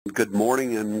Good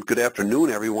morning and good afternoon,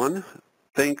 everyone.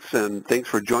 Thanks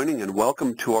for joining and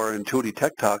welcome to our Entuity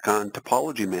Tech Talk on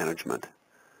topology management.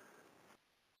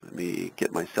 Let me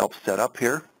get myself set up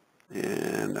here.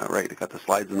 And all right, I got the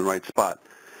slides in the right spot.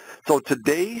 So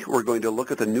today we're going to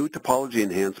look at the new topology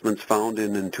enhancements found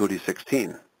in Entuity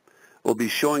 16. We'll be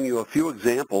showing you a few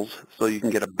examples so you can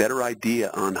get a better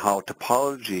idea on how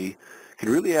topology can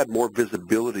really add more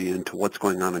visibility into what's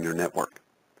going on in your network.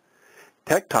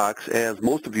 Tech Talks, as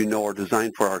most of you know, are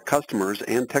designed for our customers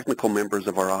and technical members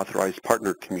of our authorized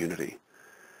partner community.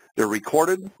 They're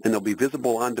recorded and they'll be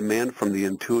visible on demand from the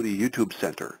Entuity YouTube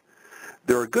Center.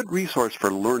 They're a good resource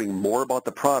for learning more about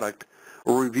the product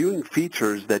or reviewing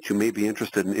features that you may be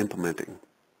interested in implementing.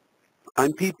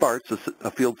 I'm Pete Bartz,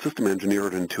 a field system engineer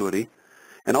at Entuity,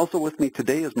 and also with me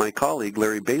today is my colleague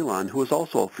Larry Balon, who is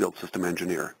also a field system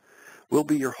engineer. We'll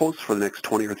be your hosts for the next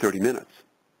 20 or 30 minutes.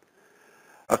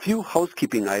 A few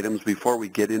housekeeping items before we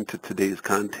get into today's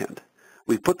content.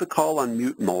 We've put the call on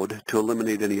mute mode to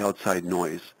eliminate any outside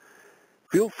noise.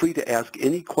 Feel free to ask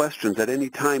any questions at any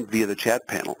time via the chat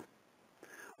panel.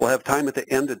 We'll have time at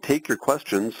the end to take your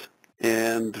questions,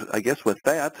 and I guess with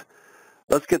that,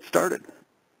 let's get started.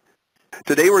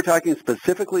 Today we're talking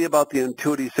specifically about the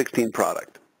Entuity 16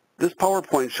 product. This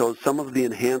PowerPoint shows some of the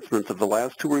enhancements of the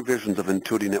last two revisions of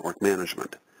Entuity Network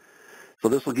Management. So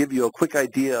this will give you a quick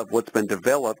idea of what's been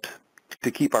developed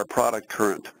to keep our product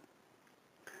current.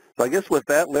 So I guess with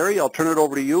that, Larry, I'll turn it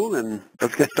over to you and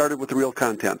let's get started with the real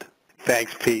content.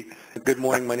 Thanks, Pete. Good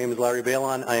morning. My name is Larry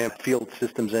Balon. I am Field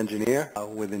Systems Engineer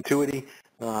with Entuity.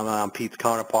 I'm Pete's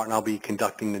counterpart, and I'll be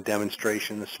conducting the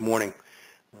demonstration this morning.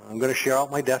 I'm going to share out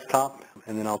my desktop,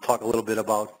 and then I'll talk a little bit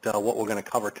about what we're going to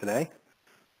cover today.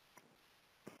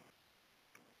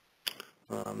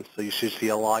 So you should see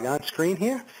a logon screen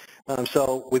here.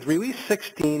 So with release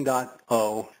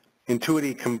 16.0,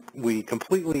 Entuity, we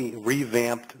completely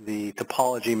revamped the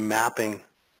topology mapping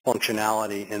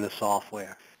functionality in the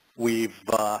software. We've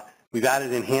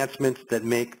added enhancements that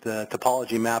make the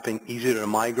topology mapping easier to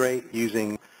migrate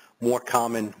using more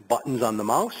common buttons on the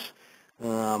mouse.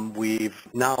 We've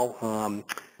now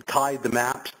tied the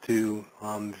maps to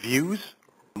views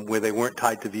where they weren't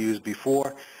tied to views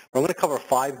before. I'm going to cover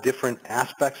 5 different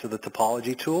aspects of the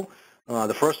topology tool.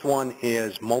 The first one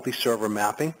is multi-server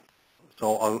mapping.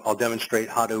 So I'll demonstrate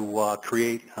how to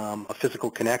create a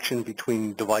physical connection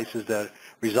between devices that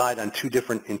reside on 2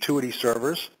 different Entuity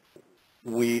servers.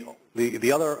 The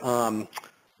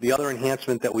other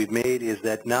enhancement that we've made is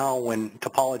that now when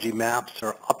topology maps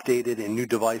are updated and new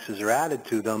devices are added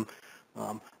to them,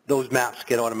 those maps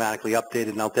get automatically updated,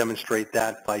 and I'll demonstrate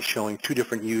that by showing 2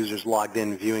 different users logged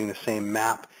in viewing the same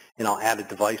map, and I'll add a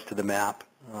device to the map,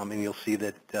 and you'll see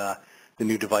that the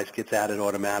new device gets added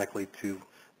automatically to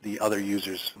the other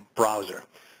user's browser.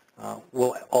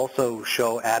 We'll also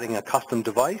show adding a custom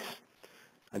device,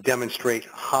 demonstrate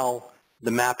how the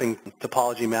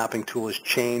topology mapping tool has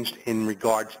changed in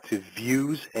regards to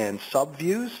views and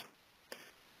subviews.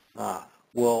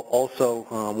 We'll also,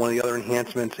 one of the other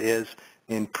enhancements is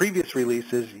in previous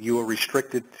releases, you were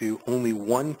restricted to only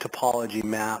 1 topology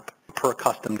map per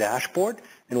custom dashboard,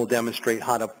 and we'll demonstrate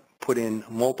how to put in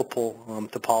multiple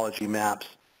topology maps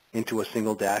into a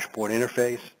single dashboard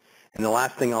interface. And the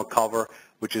last thing I'll cover,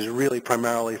 which is really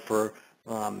primarily for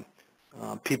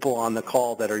people on the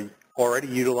call that are already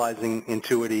utilizing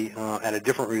Entuity at a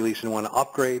different release and want to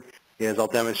upgrade, is I'll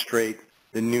demonstrate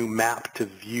the new map to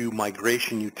view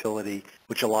migration utility,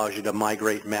 which allows you to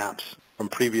migrate maps from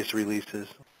previous releases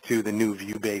to the new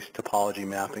view-based topology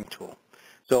mapping tool.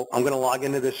 So I'm going to log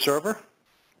into this server,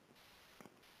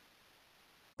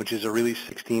 which is a release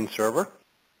 16 server,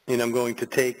 and I'm going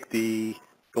to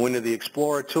go into the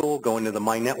Explorer tool, go into the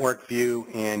My Network view,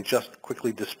 and just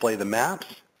quickly display the maps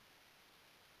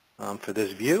for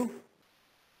this view.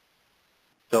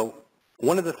 So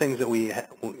one of the things that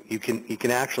you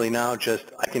can actually now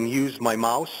I can use my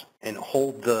mouse and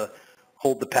hold the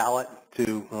palette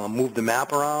to move the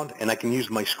map around, and I can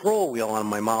use my scroll wheel on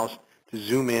my mouse to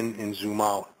zoom in and zoom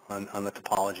out on the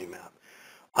topology map.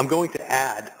 I'm going to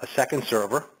add a second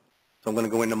server, so I'm going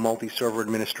to go into multi-server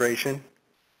administration,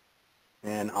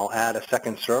 and I'll add a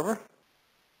second server.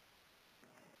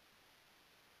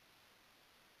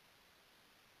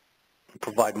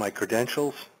 Provide my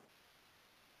credentials.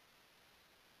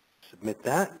 Submit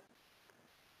that.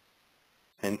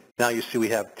 And now you see we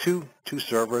have two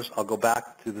servers. I'll go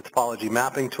back to the topology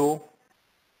mapping tool.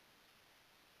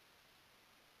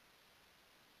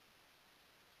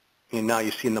 And now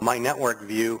you see in the My Network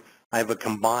view, I have a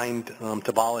combined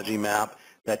topology map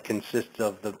that consists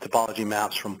of the topology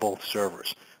maps from both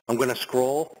servers. I'm going to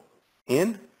scroll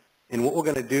in, and what we're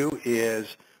going to do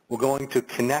is we're going to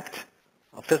connect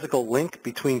a physical link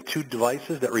between two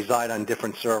devices that reside on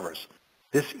different servers.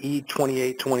 This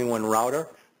E2821 router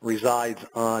resides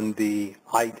on the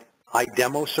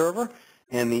iDemo server,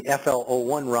 and the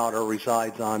FL01 router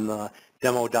resides on the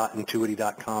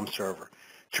demo.intuity.com server.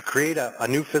 To create a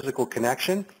new physical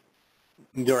connection,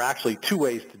 there are actually two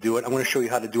ways to do it. I'm going to show you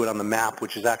how to do it on the map,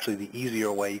 which is actually the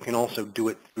easier way. You can also do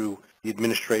it through the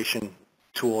administration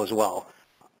tool as well.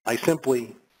 I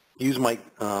simply use my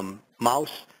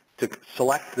mouse to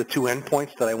select the two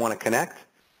endpoints that I want to connect.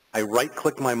 I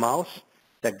right-click my mouse.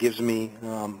 That gives me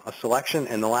a selection,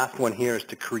 and the last one here is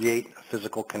to create a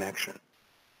physical connection.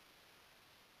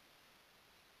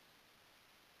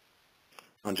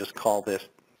 I'll just call this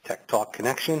Tech Talk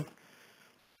Connection,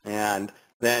 and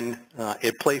then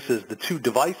it places the two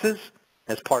devices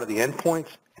as part of the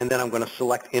endpoints, and then I'm going to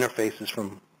select interfaces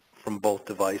from both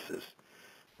devices.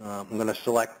 I'm going to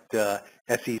select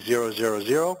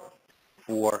SE000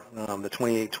 for the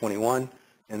 2821,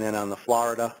 and then on the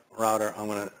Florida router, I'm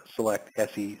going to select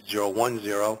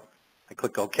SE010. I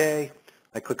click OK.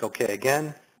 I click OK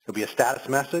again. There'll be a status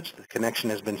message. The connection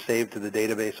has been saved to the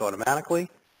database automatically,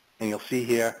 and you'll see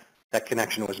here that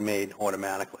connection was made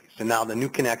automatically. So now the new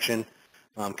connection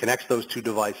connects those two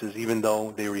devices even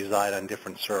though they reside on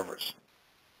different servers.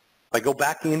 If I go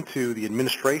back into the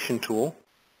administration tool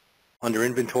under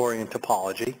inventory and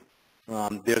topology,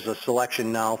 there's a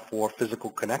selection now for physical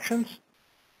connections.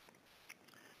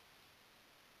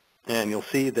 And you'll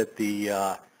see that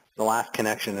the last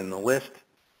connection in the list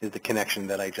is the connection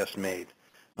that I just made.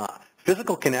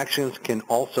 Physical connections can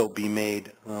also be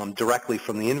made directly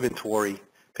from the inventory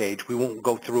page. We won't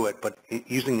go through it, but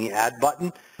using the Add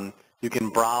button, you can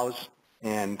browse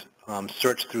and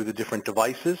search through the different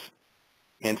devices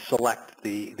and select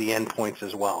the endpoints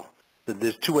as well. So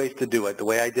there's two ways to do it, the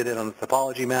way I did it on the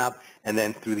topology map and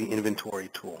then through the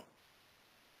inventory tool.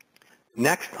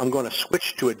 Next, I'm going to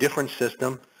switch to a different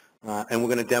system, and we're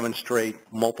going to demonstrate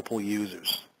multiple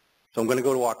users. So I'm going to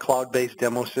go to our cloud-based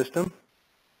demo system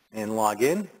and log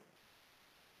in.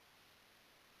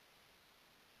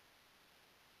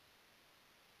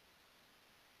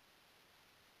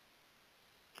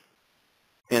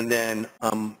 And then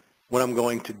what I'm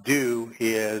going to do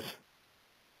is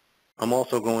I'm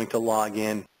also going to log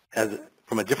in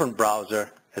from a different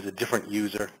browser as a different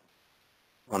user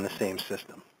on the same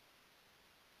system.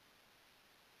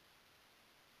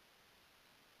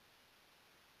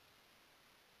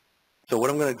 So what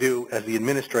I'm going to do as the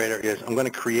administrator is I'm going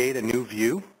to create a new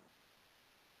view.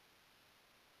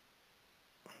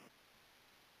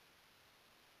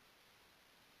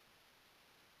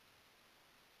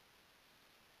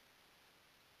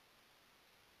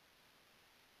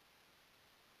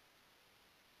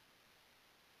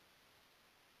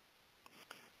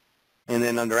 And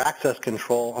then under access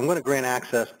control, I'm going to grant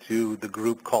access to the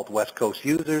group called West Coast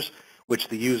Users, which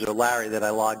the user, Larry, that I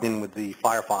logged in with the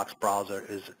Firefox browser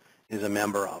is a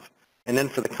member of. And then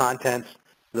for the contents,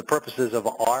 for the purposes of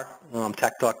our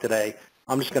Tech Talk today,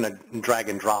 I'm just going to drag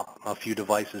and drop a few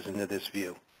devices into this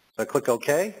view. So I click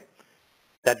OK.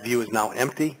 That view is now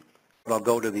empty, but I'll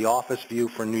go to the Office view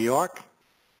for New York,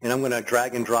 and I'm going to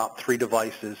drag and drop 3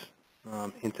 devices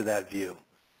into that view.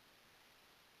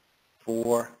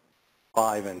 4,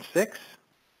 5, and 6.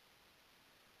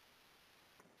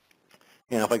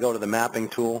 And if I go to the mapping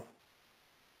tool,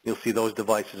 you'll see those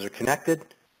devices are connected.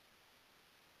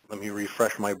 Let me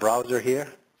refresh my browser here.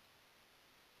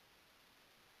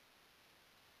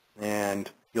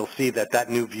 And you'll see that that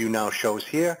new view now shows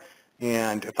here.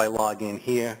 And if I log in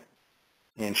here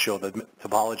and show the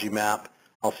topology map,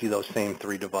 I'll see those same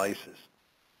 3 devices.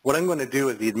 What I'm going to do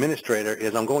as the administrator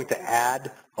is I'm going to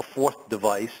add a 4th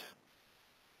device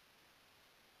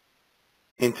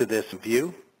into this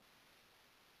view.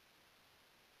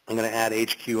 I'm going to add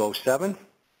HQ07.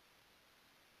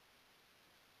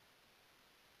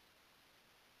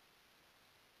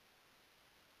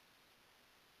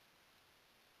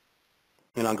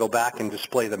 And I'll go back and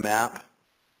display the map.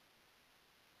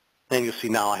 And you'll see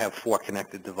now I have 4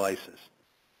 connected devices.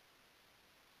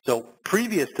 So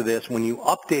previous to this, when you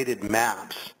updated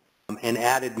maps and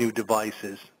added new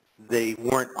devices, they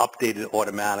weren't updated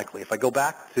automatically. If I go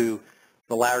back to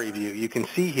the Larry view, you can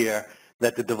see here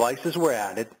that the devices were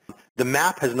added. The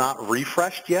map has not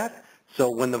refreshed yet, so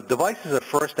when the devices are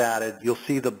first added, you'll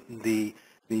see the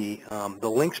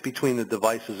links between the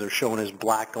devices are shown as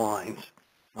black lines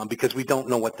because we don't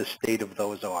know what the state of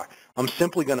those are. I'm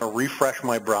simply going to refresh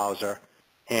my browser,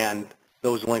 and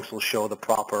those links will show the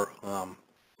proper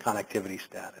connectivity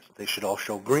status. They should all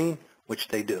show green, which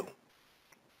they do.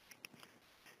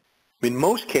 In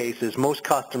most cases, most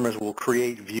customers will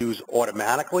create views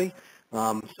automatically.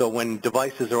 So when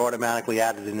devices are automatically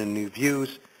added into new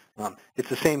views, it's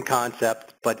the same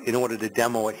concept, but in order to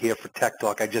demo it here for Tech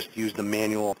Talk, I just used the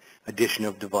manual addition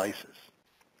of devices.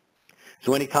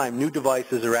 So anytime new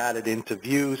devices are added into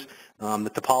views,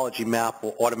 the topology map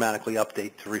will automatically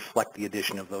update to reflect the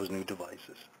addition of those new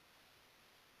devices.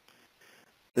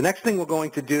 The next thing we're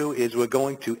going to do is we're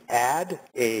going to add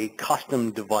a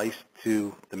custom device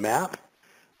to the map.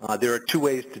 There are two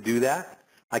ways to do that.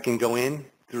 I can go in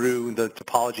through the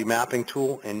topology mapping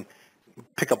tool and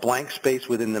pick a blank space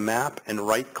within the map and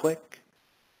right-click.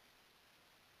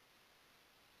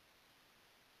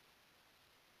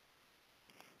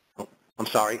 Oh, I'm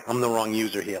sorry, I'm the wrong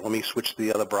user here. Let me switch to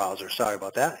the other browser. Sorry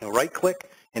about that. And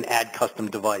right-click and add custom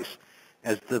device.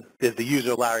 As the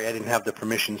user, Larry, I didn't have the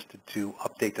permissions to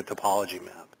update the topology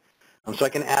map. So I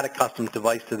can add a custom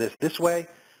device to this way.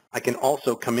 I can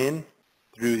also come in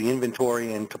through the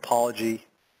inventory and topology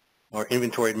or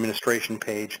inventory administration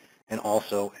page and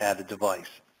also add a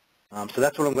device. So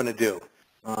that's what I'm going to do.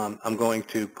 I'm going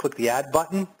to click the Add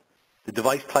button. The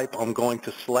device type I'm going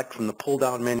to select from the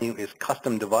pull-down menu is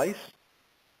Custom Device.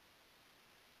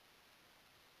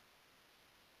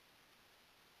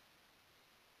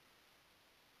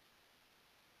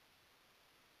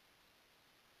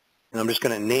 And I'm just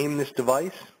going to name this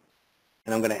device,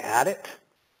 and I'm going to add it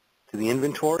to the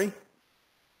inventory.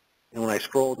 And when I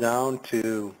scroll down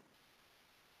to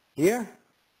here,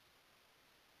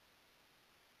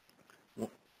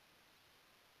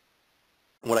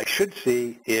 what I should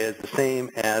see is the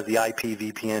same as the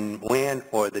IPVPN WAN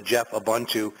or the Jeff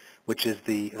Ubuntu, which is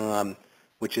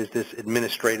this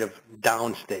administrative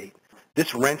downstate.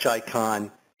 This wrench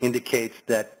icon indicates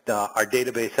that our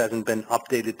database hasn't been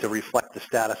updated to reflect the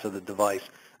status of the device.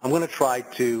 I'm going to try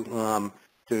to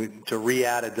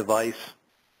re-add a device.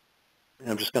 And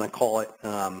I'm just going to call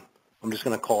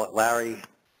it Larry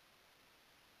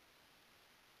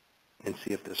and see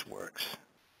if this works.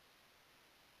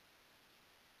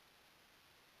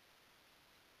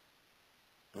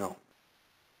 No. All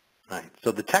right.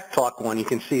 So the Tech Talk one, you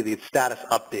can see the status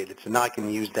updated. So now I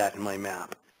can use that in my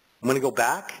map. I'm going to go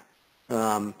back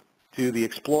to the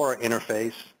Explorer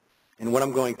interface, and what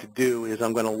I'm going to do is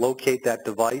I'm going to locate that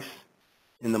device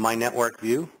in the My Network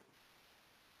view,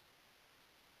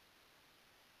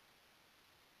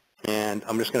 and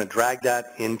I'm just going to drag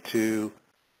that into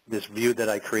this view that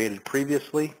I created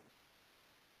previously.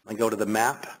 I go to the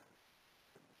map,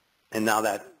 and now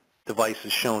that device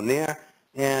is shown there,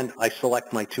 and I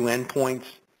select my two endpoints,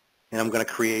 and I'm going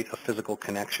to create a physical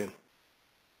connection.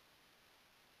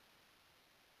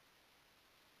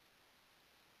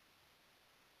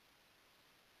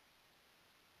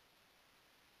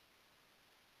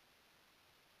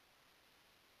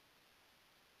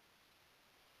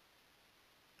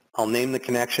 I'll name the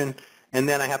connection, and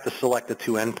then I have to select the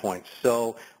two endpoints.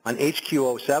 So on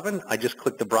HQ07, I just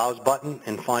click the Browse button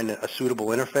and find a suitable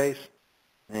interface,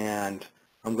 and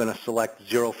I'm going to select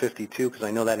 052 because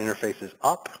I know that interface is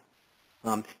up.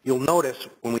 You'll notice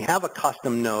when we have a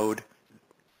custom node,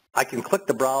 I can click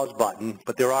the Browse button,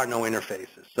 but there are no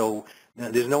interfaces. So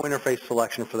there's no interface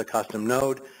selection for the custom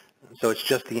node, so it's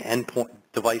just the endpoint,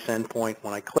 device endpoint.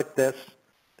 When I click this,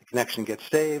 the connection gets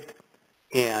saved,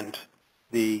 and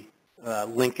the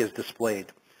link is displayed.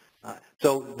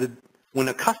 When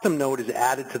a custom node is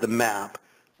added to the map,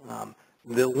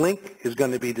 the link is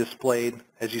going to be displayed,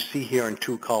 as you see here, in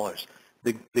two colors.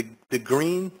 The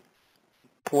green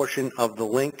portion of the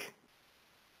link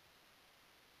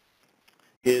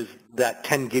is that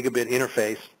 10 gigabit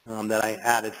interface that I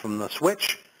added from the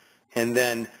switch, and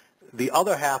then the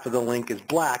other half of the link is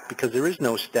black because there is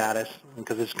no status,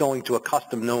 because it's going to a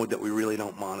custom node that we really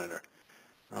don't monitor.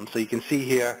 So you can see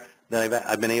here that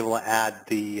I've been able to add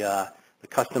the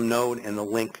custom node and the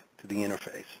link to the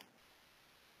interface.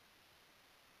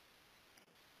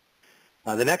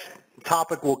 The next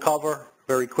topic we'll cover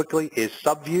very quickly is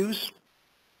subviews.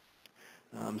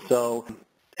 So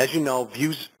as you know,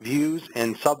 views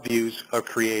and subviews are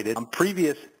created.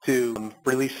 Previous to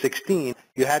release 16,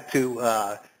 you had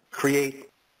to create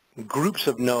groups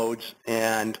of nodes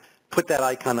and put that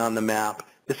icon on the map.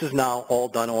 This is now all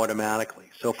done automatically.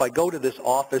 So if I go to this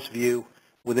office view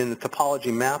within the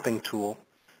topology mapping tool,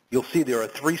 you'll see there are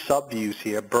three subviews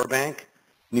here: Burbank,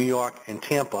 New York, and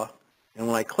Tampa. And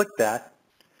when I click that,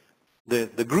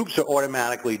 the groups are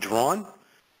automatically drawn.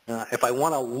 If I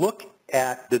want to look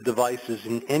at the devices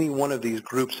in any one of these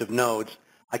groups of nodes,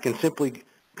 I can simply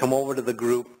come over to the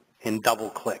group and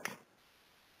double-click.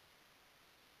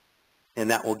 And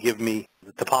that will give me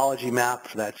the topology map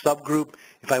for that subgroup.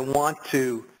 If I want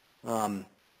to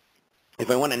If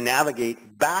I want to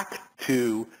navigate back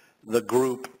to the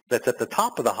group that's at the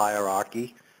top of the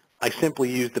hierarchy, I simply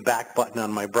use the back button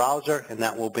on my browser, and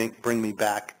that will bring me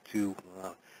back to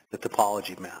the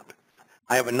topology map.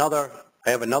 I have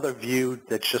another view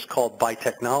that's just called by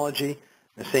technology.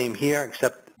 The same here,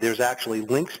 except there's actually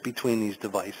links between these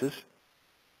devices.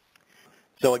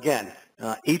 So again,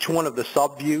 each one of the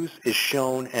subviews is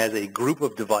shown as a group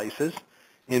of devices.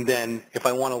 And then if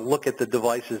I want to look at the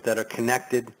devices that are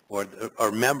connected or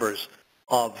members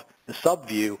of the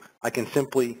subview, I can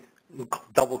simply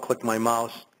double-click my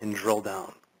mouse and drill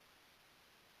down.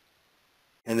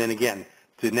 And then again,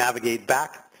 to navigate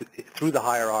back through the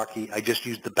hierarchy, I just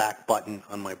use the back button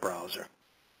on my browser.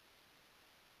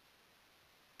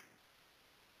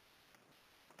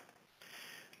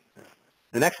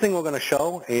 The next thing we're going to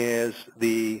show is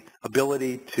the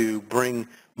ability to bring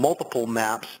multiple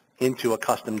maps into a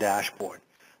custom dashboard.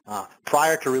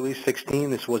 Prior to release 16,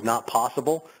 this was not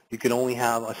possible. You could only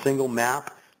have a single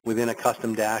map within a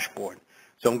custom dashboard.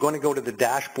 So I'm going to go to the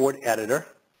dashboard editor,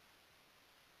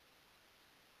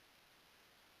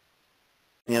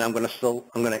 and I'm going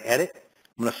to edit.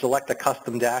 I'm going to select a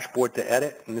custom dashboard to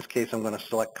edit. In this case, I'm going to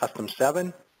select custom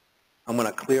 7. I'm going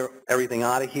to clear everything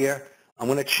out of here. I'm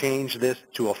going to change this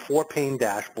to a 4-pane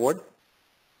dashboard.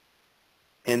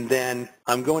 And then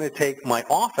I'm going to take my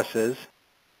offices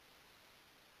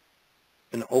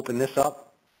and open this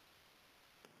up.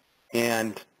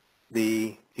 And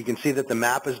you can see that the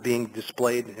map is being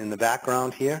displayed in the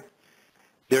background here.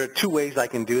 There are two ways I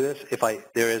can do this.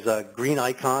 There is a green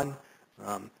icon,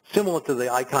 similar to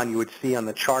the icon you would see on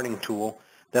the charting tool,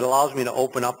 that allows me to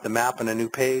open up the map on a new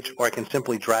page, or I can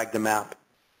simply drag the map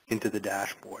into the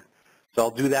dashboard. So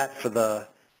I'll do that for the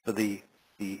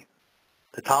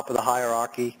top of the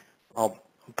hierarchy. I'll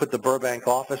put the Burbank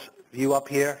office view up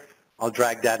here. I'll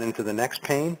drag that into the next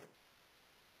pane.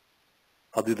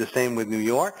 I'll do the same with New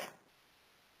York.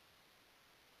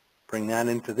 Bring that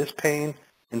into this pane.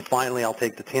 And finally, I'll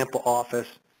take the Tampa office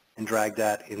and drag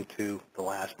that into the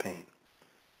last pane.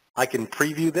 I can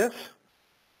preview this.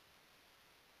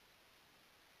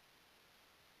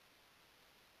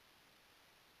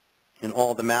 And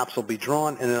all the maps will be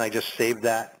drawn, and then I just save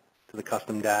that to the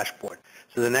custom dashboard.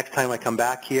 So the next time I come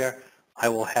back here, I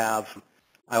have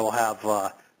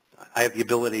the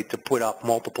ability to put up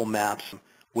multiple maps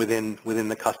within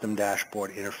the custom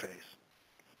dashboard interface.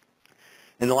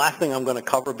 And the last thing I'm going to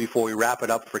cover before we wrap it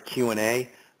up for Q&A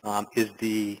is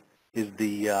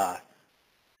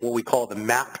what we call the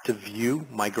map to view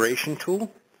migration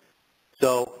tool.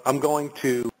 So I'm going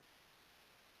to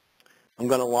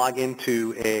log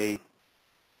into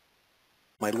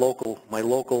my local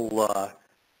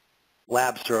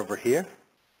lab server here,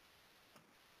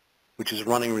 which is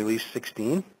running release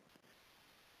 16.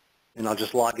 And I'll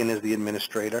just log in as the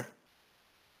administrator.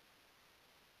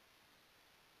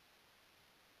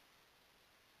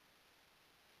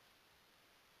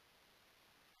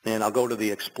 And I'll go to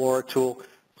the Explorer tool.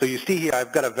 So you see here,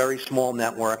 I've got a very small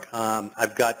network.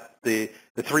 I've got the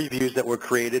 3 views that were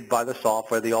created by the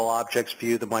software, the All Objects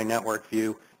view, the My Network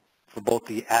view, for both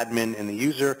the admin and the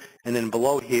user. And then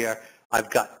below here, I've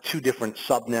got 2 different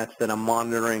subnets that I'm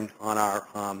monitoring on our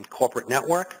corporate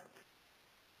network.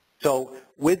 So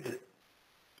if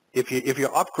you're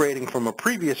upgrading from a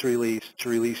previous release to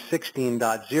release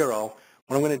 16.0,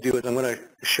 what I'm going to do is I'm going to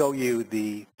show you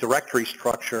the directory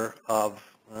structure of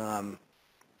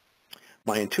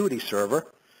my Entuity server.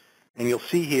 And you'll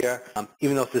see here,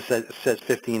 even though this says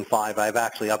 15.5, I've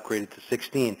actually upgraded to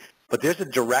 16. But there's a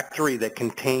directory that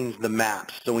contains the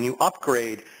maps. So when you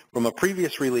upgrade from a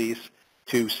previous release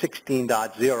to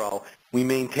 16.0, we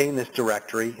maintain this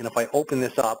directory. And if I open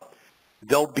this up,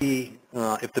 they'll be,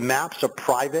 if the maps are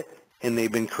private and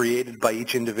they've been created by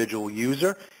each individual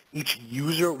user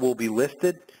will be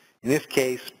listed. In this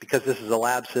case, because this is a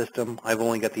lab system, I've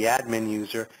only got the admin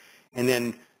user. And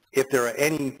then if there are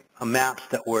any maps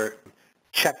that were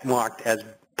checkmarked as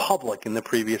public in the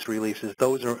previous releases,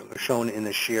 those are shown in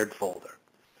the shared folder.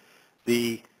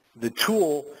 The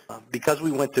tool, because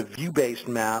we went to view-based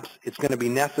maps, it's going to be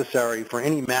necessary for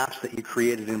any maps that you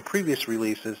created in previous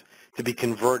releases to be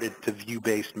converted to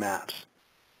view-based maps.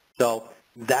 So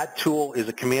that tool is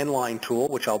a command line tool,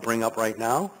 which I'll bring up right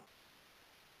now.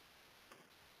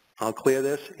 I'll clear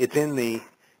this. It's in the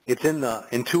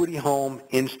Entuity Home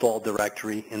install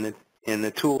directory, and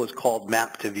the tool is called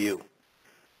Map to View.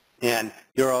 And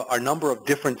there are a number of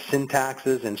different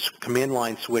syntaxes and command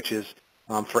line switches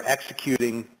for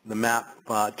executing the Map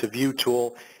to View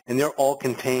tool, and they're all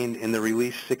contained in the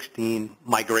Release 16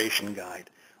 migration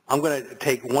guide. I'm going to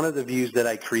take one of the views that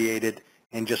I created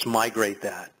and just migrate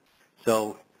that.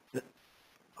 So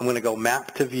I'm going to go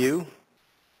map to view.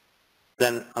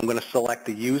 Then I'm going to select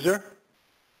the user,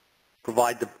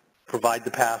 provide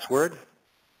the password,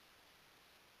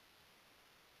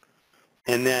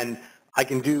 and then I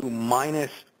can do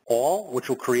 -all, which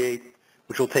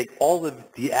will take all of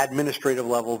the administrative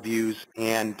level views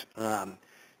and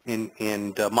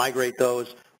migrate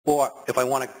those. Or if I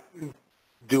want to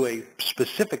do a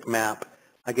specific map,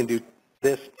 I can do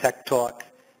this. Tech Talk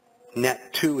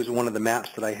Net 2 is one of the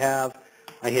maps that I have.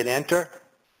 I hit enter,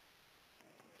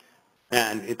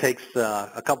 and it takes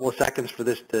a couple of seconds for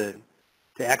this to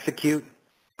execute,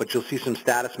 but you'll see some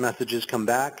status messages come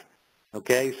back.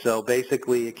 Okay, so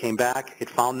basically it came back, it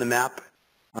found the map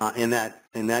in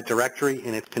that directory,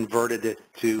 and it's converted it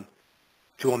to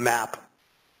a map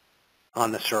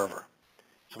on the server.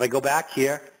 So if I go back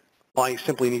here, all you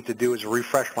simply need to do is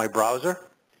refresh my browser,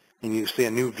 and you see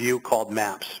a new view called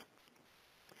Maps.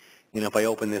 And if I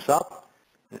open this up,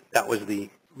 that was the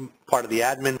part of the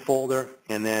admin folder,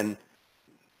 and then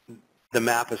the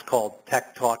map is called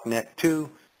Tech Talk Net 2,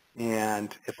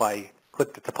 and if I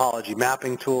click the topology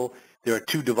mapping tool, there are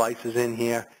 2 devices in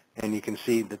here, and you can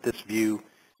see that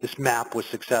this map was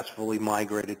successfully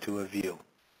migrated to a view.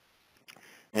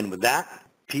 And with that,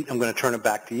 Pete, I'm going to turn it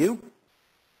back to you.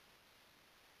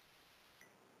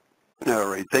 All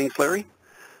right, thanks, Larry.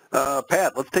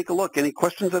 Pat, let's take a look. Any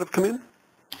questions that have come in?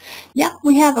 Yeah,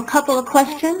 we have a couple of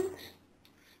questions.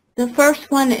 The first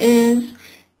one is,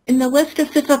 in the list of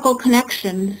physical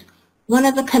connections, one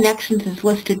of the connections is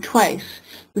listed twice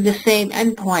with the same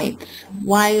endpoints.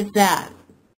 Why is that?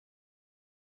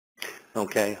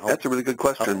 Okay. That's a really good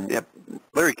question. Yep.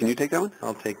 Larry, can you take that one?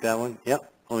 I'll take that one. Yep.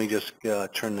 Let me just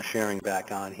turn the sharing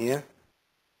back on here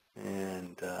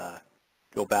and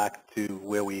go back to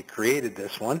where we created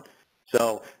this one.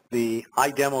 So the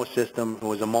iDemo system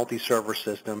was a multi-server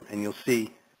system, and you'll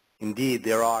see, indeed,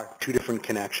 there are 2 different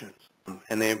connections,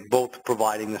 and they're both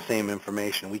providing the same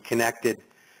information. We connected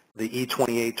the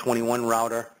E2821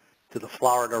 router to the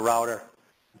Florida router.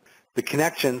 The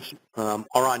connections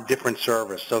are on different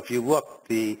servers. So if you look,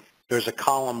 there's a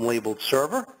column labeled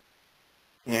server,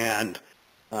 and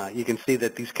you can see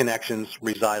that these connections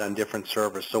reside on different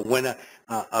servers. So when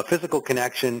a physical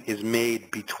connection is made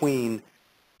between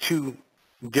 2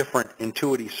 different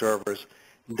Entuity servers,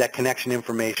 that connection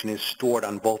information is stored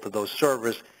on both of those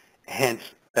servers. Hence,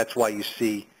 that's why you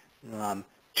see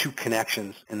 2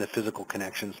 connections in the physical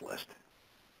connections list.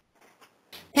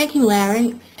 Thank you,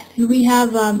 Larry. We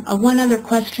have one other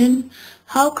question.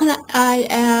 How can I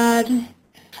add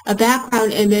a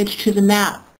background image to the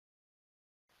map?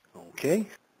 Okay.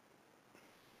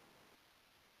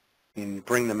 You can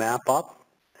bring the map up,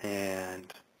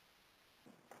 and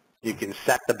you can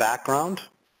set the background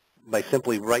by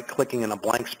simply right-clicking in a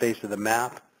blank space of the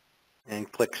map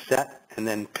and click Set, and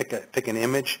then pick an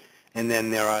image. And then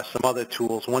there are some other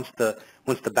tools once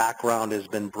the background has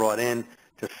been brought in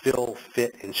to fill,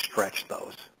 fit, and stretch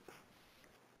those.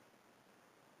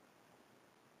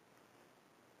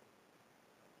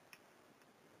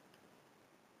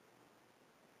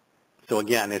 So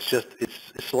again, it's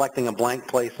selecting a blank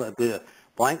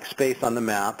blank space on the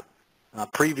map.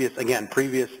 Previous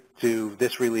to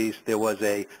this release, there was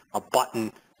a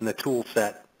button in the tool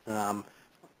set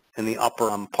in the upper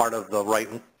part of the right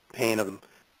pane of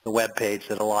the web page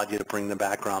that allowed you to bring the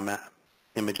background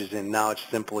images in. Now it's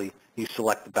simply you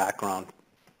select the background.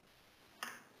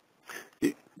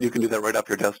 You can do that right off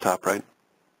your desktop, right?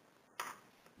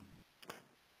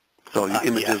 So your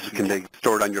images can be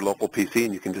stored on your local PC,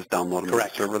 and you can just download them to the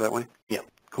server that way? Yep.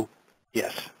 Cool.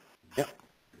 Yes. Yep.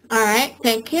 All right,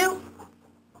 thank you.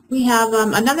 We have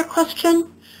another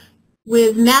question.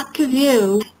 With Map to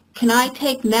View, can I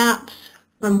take maps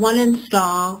from one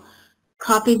install,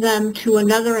 copy them to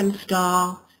another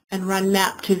install, and run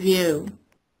Map to View?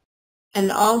 And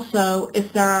also,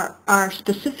 if there are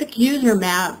specific user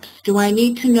maps, do I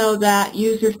need to know that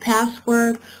user's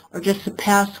password or just the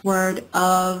password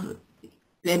of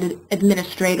the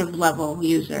administrative level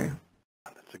user?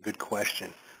 That's a good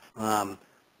question. The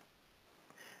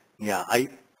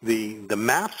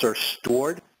maps are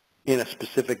stored in a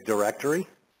specific directory.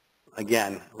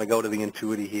 Again, if I go to the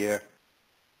Entuity here,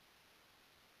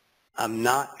 I'm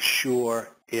not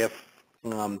sure if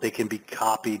they can be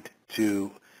copied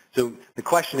to. So the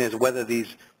question is whether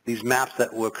these maps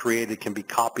that were created can be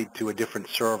copied to a different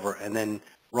server and then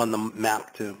run the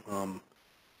map to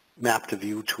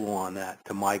view tool on that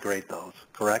to migrate those.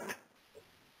 Correct?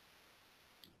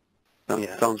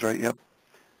 Yeah. Sounds right. Yep.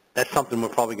 That's something we're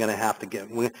probably going to have to get.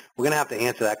 We're going to have to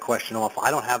answer that question off. I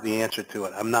don't have the answer to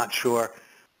it. I'm not sure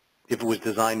if it was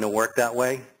designed to work that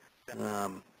way.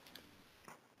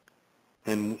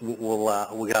 and we'll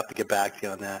have to get back to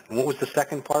you on that. And what was the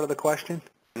second part of the question?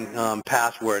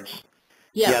 Passwords.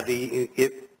 Yeah.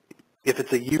 If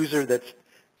it's a user that's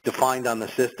defined on the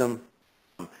system,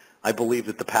 I believe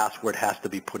that the password has to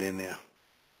be put in there.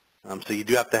 So you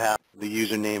do have to have the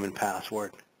username and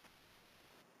password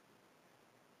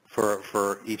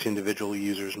for each individual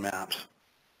user's maps.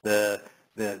 The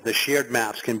shared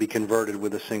maps can be converted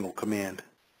with a single command.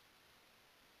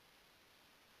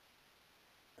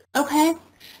 Okay,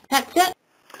 that's it.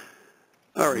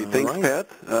 All right, thanks, right.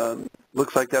 Pat.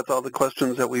 Looks like that's all the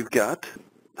questions that we've got.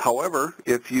 However,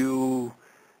 if you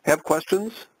have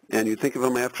questions and you think of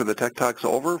them after the Tech Talk's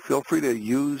over, feel free to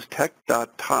use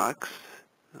tech.talks.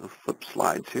 I'll flip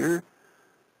slides here.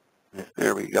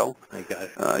 There we go. I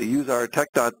got it. Use our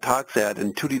tech.talks at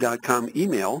Entuity.com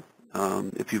email.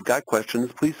 If you've got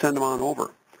questions, please send them on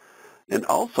over. And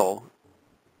also,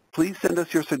 please send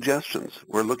us your suggestions.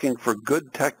 We're looking for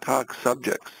good Tech Talk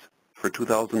subjects for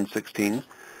 2016.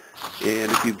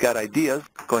 And if you've got ideas,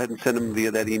 go ahead and send them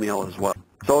via that email as well.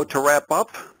 So to wrap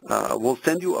up, we'll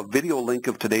send you a video link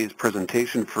of today's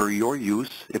presentation for your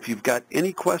use. If you've got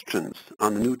any questions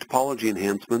on the new topology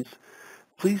enhancements,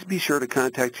 please be sure to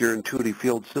contact your Entuity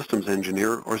Field Systems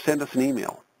engineer or send us an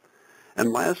email.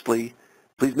 And lastly,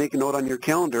 please make a note on your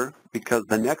calendar because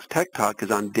the next Tech Talk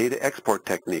is on data export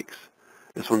techniques.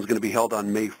 This one's going to be held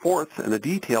on May 4th, and the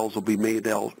details will be mailed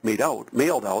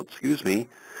out,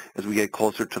 as we get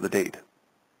closer to the date.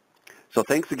 So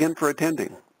thanks again for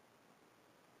attending.